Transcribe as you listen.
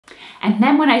And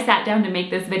then when I sat down to make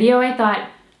this video, I thought,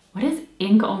 what does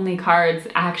ink-only cards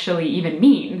actually even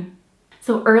mean?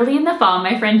 So early in the fall,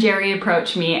 my friend Jerry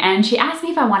approached me and she asked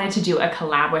me if I wanted to do a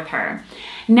collab with her.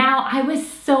 Now, I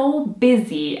was so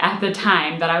busy at the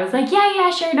time that I was like,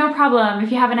 yeah, sure, no problem.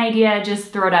 If you have an idea,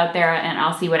 just throw it out there and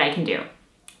I'll see what I can do.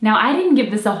 Now, I didn't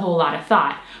give this a whole lot of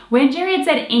thought. When Jerry had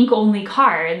said ink-only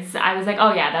cards, I was like,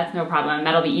 oh yeah, that's no problem.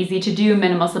 That'll be easy to do,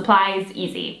 minimal supplies,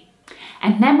 easy.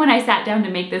 And then when I sat down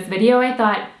to make this video, I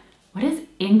thought, what does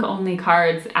ink-only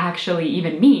cards actually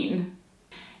even mean?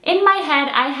 In my head,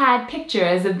 I had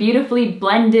pictures of beautifully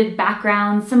blended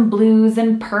backgrounds, some blues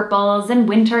and purples and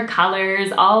winter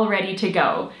colors all ready to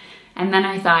go. And then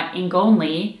I thought, ink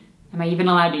only? Am I even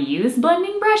allowed to use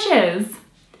blending brushes?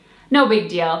 No big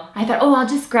deal. I thought, oh, I'll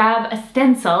just grab a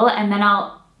stencil and then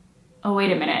oh,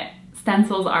 wait a minute.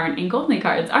 Stencils aren't ink only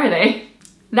cards, are they?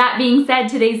 That being said,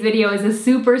 today's video is a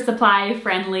super supply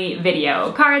friendly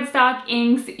video. Cardstock,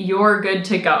 inks, you're good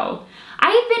to go.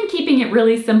 I've been keeping it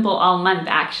really simple all month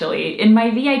actually. In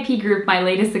my VIP group, my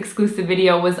latest exclusive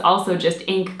video was also just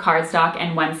ink, cardstock,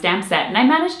 and one stamp set, and I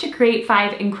managed to create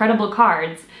 5 incredible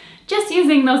cards just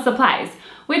using those supplies,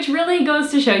 which really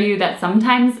goes to show you that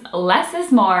sometimes less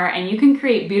is more and you can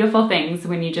create beautiful things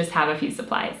when you just have a few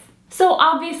supplies. So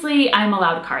obviously I'm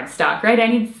allowed cardstock, right? I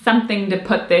need something to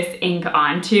put this ink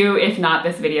onto. If not,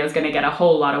 this video is gonna get a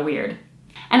whole lot of weird.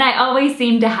 And I always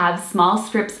seem to have small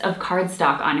strips of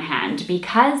cardstock on hand.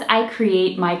 Because I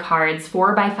create my cards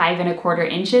 4 by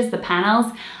 5¼ inches, the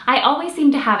panels, I always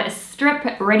seem to have a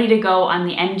strip ready to go on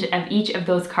the end of each of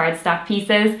those cardstock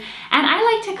pieces. And I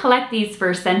like to collect these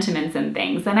for sentiments and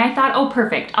things. And I thought, oh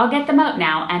perfect, I'll get them out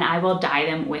now and I will dye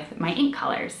them with my ink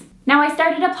colors. Now I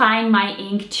started applying my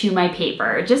ink to my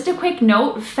paper. Just a quick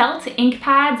note, felt ink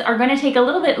pads are going to take a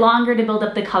little bit longer to build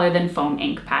up the color than foam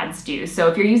ink pads do. So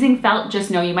if you're using felt,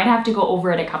 just know you might have to go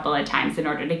over it a couple of times in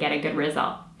order to get a good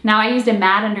result. Now I used a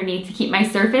mat underneath to keep my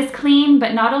surface clean,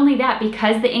 but not only that,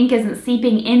 because the ink isn't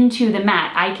seeping into the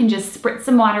mat, I can just spritz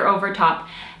some water over top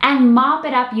and mop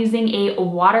it up using a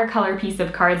watercolor piece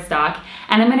of cardstock.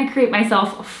 And I'm gonna create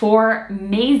myself 4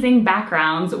 amazing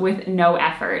backgrounds with no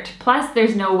effort. Plus,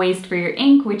 there's no waste for your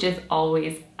ink, which is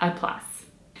always a plus.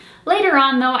 Later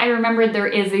on though, I remembered there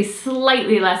is a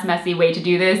slightly less messy way to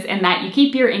do this, in that you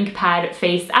keep your ink pad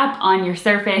face up on your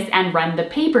surface and run the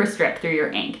paper strip through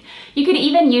your ink. You could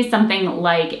even use something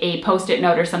like a Post-it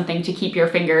note or something to keep your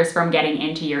fingers from getting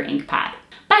into your ink pad.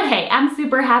 But hey, I'm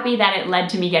super happy that it led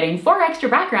to me getting 4 extra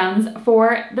backgrounds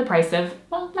for the price of,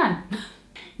 well, none.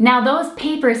 Now those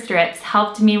paper strips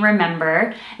helped me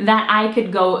remember that I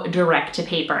could go direct to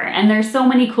paper, and there's so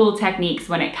many cool techniques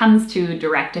when it comes to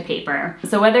direct to paper.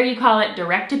 So whether you call it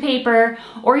direct to paper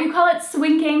or you call it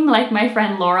swinking like my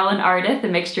friend Laurel and Ardith, a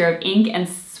mixture of ink and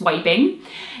swiping,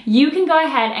 you can go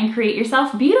ahead and create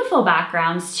yourself beautiful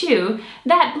backgrounds too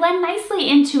that blend nicely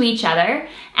into each other,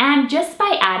 and just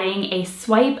by adding a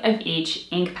swipe of each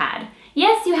ink pad.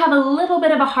 Yes, you have a little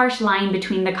bit of a harsh line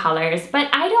between the colors, but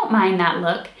I don't mind that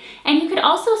look. And you could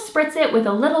also spritz it with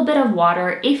a little bit of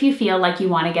water if you feel like you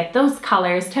want to get those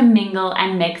colors to mingle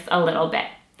and mix a little bit.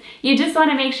 You just want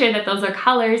to make sure that those are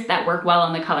colors that work well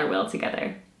on the color wheel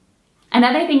together.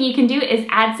 Another thing you can do is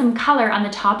add some color on the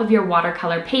top of your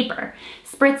watercolor paper.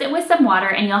 Spritz it with some water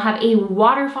and you'll have a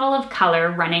waterfall of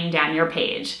color running down your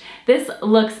page. This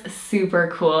looks super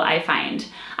cool, I find.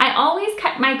 I always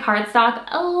cut my cardstock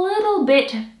a little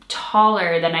bit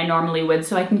taller than I normally would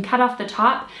so I can cut off the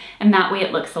top, and that way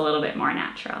it looks a little bit more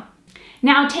natural.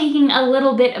 Now, taking a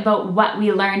little bit about what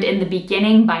we learned in the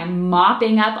beginning by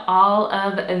mopping up all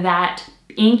of that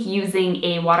ink using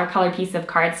a watercolor piece of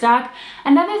cardstock.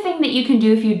 Another thing that you can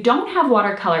do if you don't have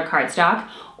watercolor cardstock,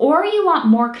 or you want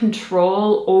more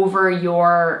control over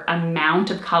your amount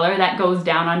of color that goes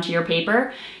down onto your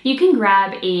paper, you can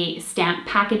grab a stamp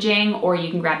packaging, or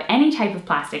you can grab any type of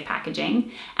plastic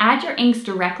packaging, add your inks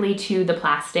directly to the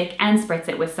plastic and spritz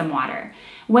it with some water.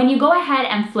 When you go ahead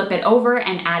and flip it over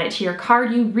and add it to your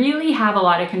card, you really have a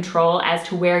lot of control as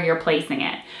to where you're placing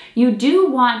it. You do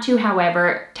want to,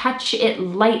 however, touch it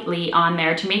lightly on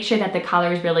there to make sure that the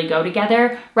colors really go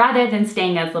together rather than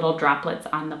staying as little droplets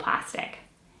on the plastic.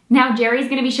 Now Jerry's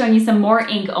going to be showing you some more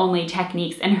ink-only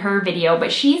techniques in her video,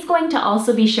 but she's going to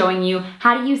also be showing you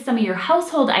how to use some of your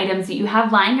household items that you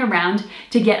have lying around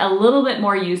to get a little bit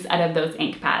more use out of those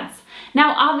ink pads.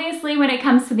 Now obviously when it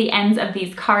comes to the ends of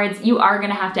these cards, you are going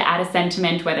to have to add a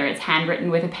sentiment, whether it's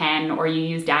handwritten with a pen or you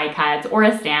use die cuts or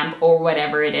a stamp or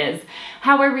whatever it is.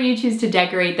 However you choose to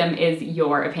decorate them is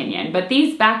your opinion, but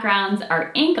these backgrounds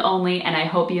are ink only and I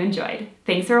hope you enjoyed.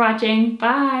 Thanks for watching,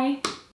 bye!